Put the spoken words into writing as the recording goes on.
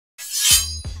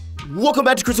Welcome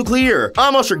back to Crystal Clear.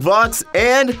 I'm Vox,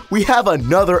 and we have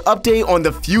another update on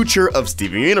the future of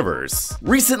Steven Universe.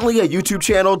 Recently, a YouTube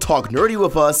channel, Talk Nerdy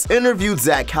With Us, interviewed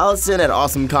Callison at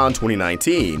AwesomeCon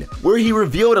 2019, where he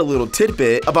revealed a little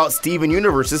tidbit about Steven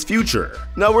Universe's future.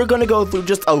 Now, we're gonna go through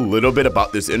just a little bit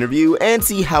about this interview and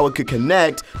see how it could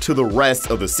connect to the rest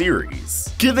of the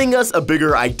series, giving us a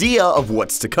bigger idea of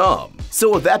what's to come.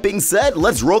 So with that being said,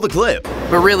 let's roll the clip.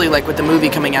 But really, like with the movie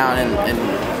coming out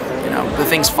and you know, the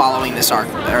things following this arc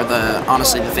are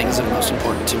honestly the things that are most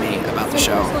important to me about the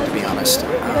show, to be honest.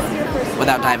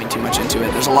 Without diving too much into it,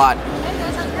 there's a lot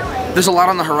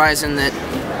on the horizon that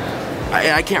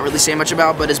I can't really say much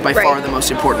about, but is by far the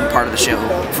most important part of the show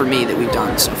for me that we've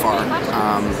done so far,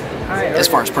 as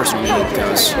far as personal meaning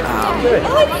goes.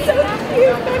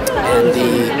 And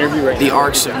the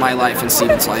arcs of my life and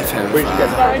Steven's life have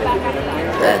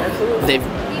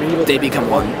they become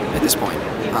one at this point.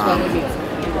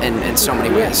 In so many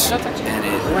ways, and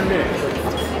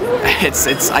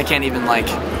it's I can't even I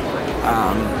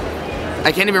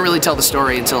can't even really tell the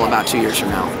story until about 2 years from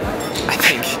now. I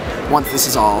think once this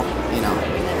is all, you know,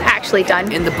 actually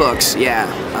done in the books. Yeah,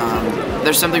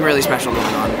 there's something really special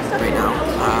going on right now,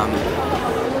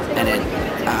 and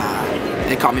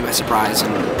it caught me by surprise,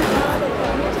 and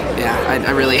yeah,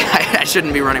 I really I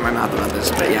shouldn't be running my mouth about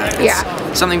this, but yeah,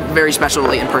 it's something very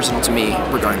special and personal to me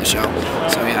regarding the show.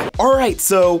 So yeah. Alright,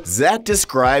 so Zach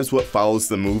describes what follows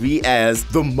the movie as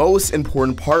the most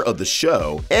important part of the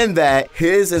show, and that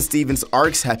his and Steven's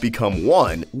arcs have become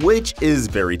one, which is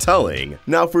very telling.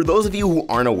 Now, for those of you who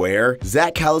aren't aware,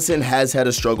 Callison has had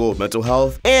a struggle with mental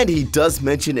health, and he does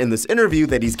mention in this interview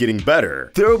that he's getting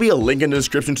better. There will be a link in the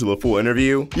description to the full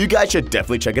interview. You guys should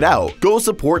definitely check it out. Go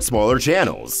support smaller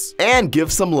channels, and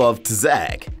give some love to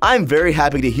Zach. I'm very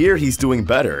happy to hear he's doing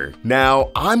better.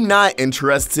 Now, I'm not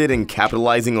interested in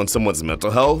capitalizing on someone's mental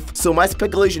health, so my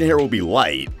speculation here will be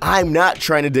light. I'm not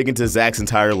trying to dig into Zach's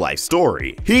entire life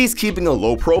story. He's keeping a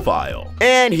low profile,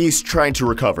 and he's trying to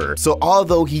recover. So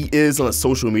although he is on a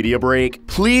social media break,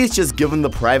 please just give him the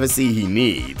privacy he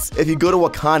needs. If you go to a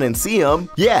con and see him,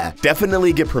 yeah,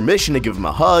 definitely get permission to give him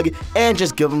a hug and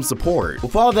just give him support.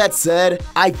 With all that said,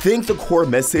 I think the core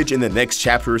message in the next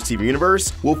chapter of Steven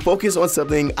Universe will focus on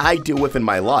something I deal with in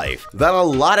my life that a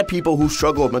lot of people who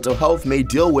struggle with mental health may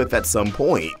deal with at some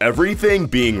point. Everything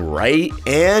being right,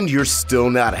 and you're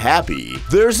still not happy.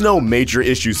 There's no major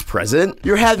issues present.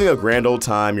 You're having a grand old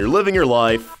time, you're living your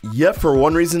life, yet for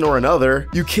one reason or another,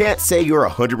 you can't say you're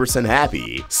 100%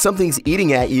 happy. Something's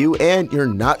eating at you, and you're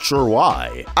not sure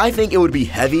why. I think it would be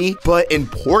heavy, but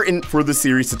important for the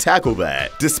series to tackle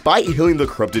that. Despite healing the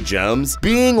corrupted gems,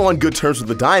 being on good terms with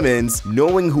the diamonds,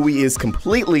 knowing who he is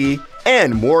completely,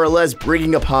 and more or less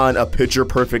bringing upon a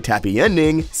picture-perfect happy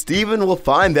ending, Steven will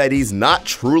find that he's not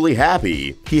truly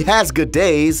happy. He has good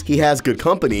days, he has good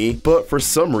company, but for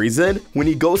some reason, when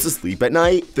he goes to sleep at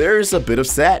night, there's a bit of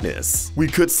sadness. We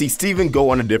could see Steven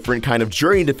go on a different kind of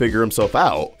journey to figure himself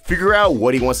out, figure out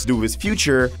what he wants to do with his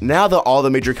future, now that all the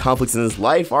major conflicts in his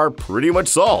life are pretty much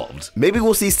solved. Maybe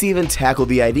we'll see Steven tackle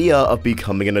the idea of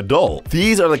becoming an adult.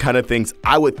 These are the kind of things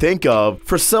I would think of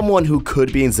for someone who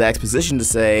could be in Zach's position to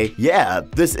say, yeah,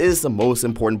 this is the most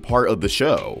important part of the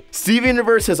show. Steven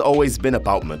Universe has always been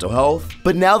about mental health,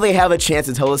 but now they have a chance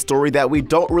to tell a story that we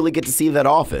don't really get to see that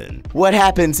often. What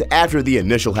happens after the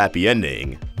initial happy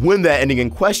ending? When that ending in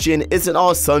question isn't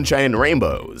all sunshine and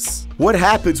rainbows? What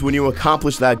happens when you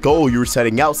accomplish that goal you were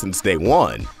setting out since day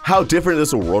one? How different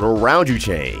does the world around you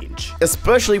change?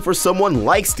 Especially for someone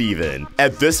like Steven.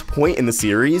 At this point in the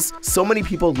series, so many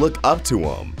people look up to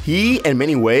him. He, in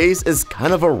many ways, is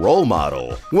kind of a role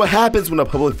model. What happens when a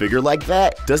public figure like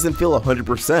that doesn't feel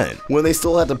 100%, when they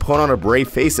still have to put on a brave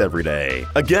face every day?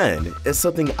 Again, it's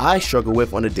something I struggle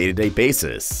with on a day-to-day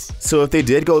basis. So if they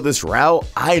did go this route,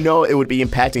 I know it would be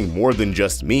impacting more than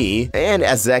just me, and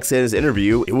as Zach said in his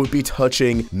interview, it would be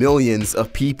touching millions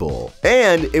of people.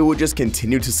 And it would just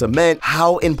continue to cement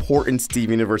how important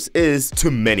Steven Universe is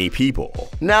to many people.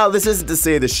 Now, this isn't to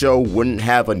say the show wouldn't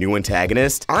have a new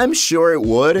antagonist. I'm sure it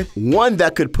would. One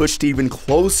that could push Steven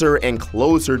closer and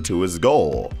closer to his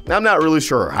goal. I'm not really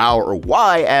sure how or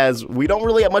why, as we don't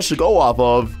really have much to go off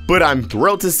of, but I'm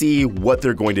thrilled to see what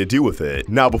they're going to do with it.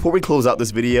 Now, before we close out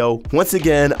this video, once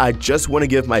again, I just want to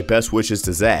give my best wishes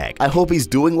to Zach. I hope he's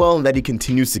doing well and that he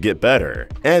continues to get better.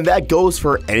 And that goes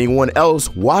for anyone else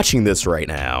watching this right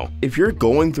now. If you're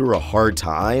going through a hard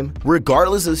time,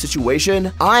 regardless of the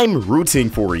situation, I'm rooting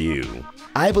for you.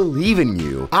 I believe in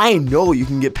you. I know you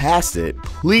can get past it.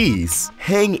 Please,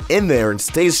 hang in there and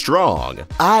stay strong.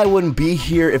 I wouldn't be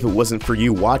here if it wasn't for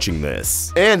you watching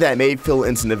this. And that may feel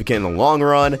insignificant in the long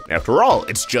run. After all,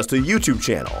 it's just a YouTube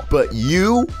channel. But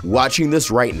you, watching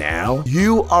this right now,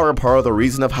 you are a part of the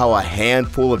reason of how a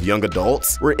handful of young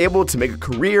adults were able to make a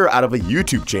career out of a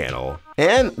YouTube channel.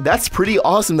 And that's pretty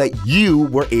awesome that you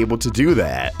were able to do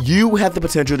that. You have the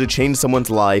potential to change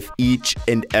someone's life each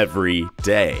and every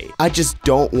day. I just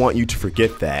don't want you to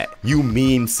forget that. You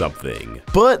mean something.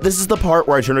 But this is the part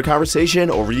where I turn the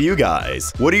conversation over to you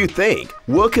guys. What do you think?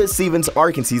 What could Steven's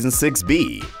arc in Season 6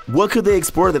 be? What could they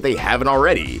explore that they haven't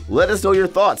already? Let us know your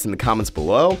thoughts in the comments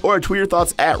below, or tweet your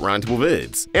thoughts at Roundtable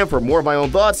Vids. And for more of my own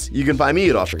thoughts, you can find me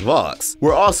at OstricVox.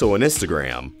 We're also on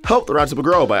Instagram. Help the Roundtable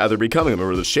grow by either becoming a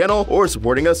member of this channel or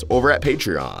supporting us over at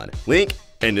Patreon. Link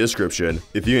in the description.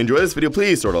 If you enjoyed this video,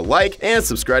 please sort of like and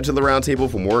subscribe to the Roundtable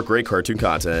for more great cartoon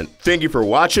content. Thank you for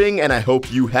watching, and I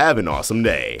hope you have an awesome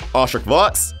day.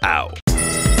 OstricVox out.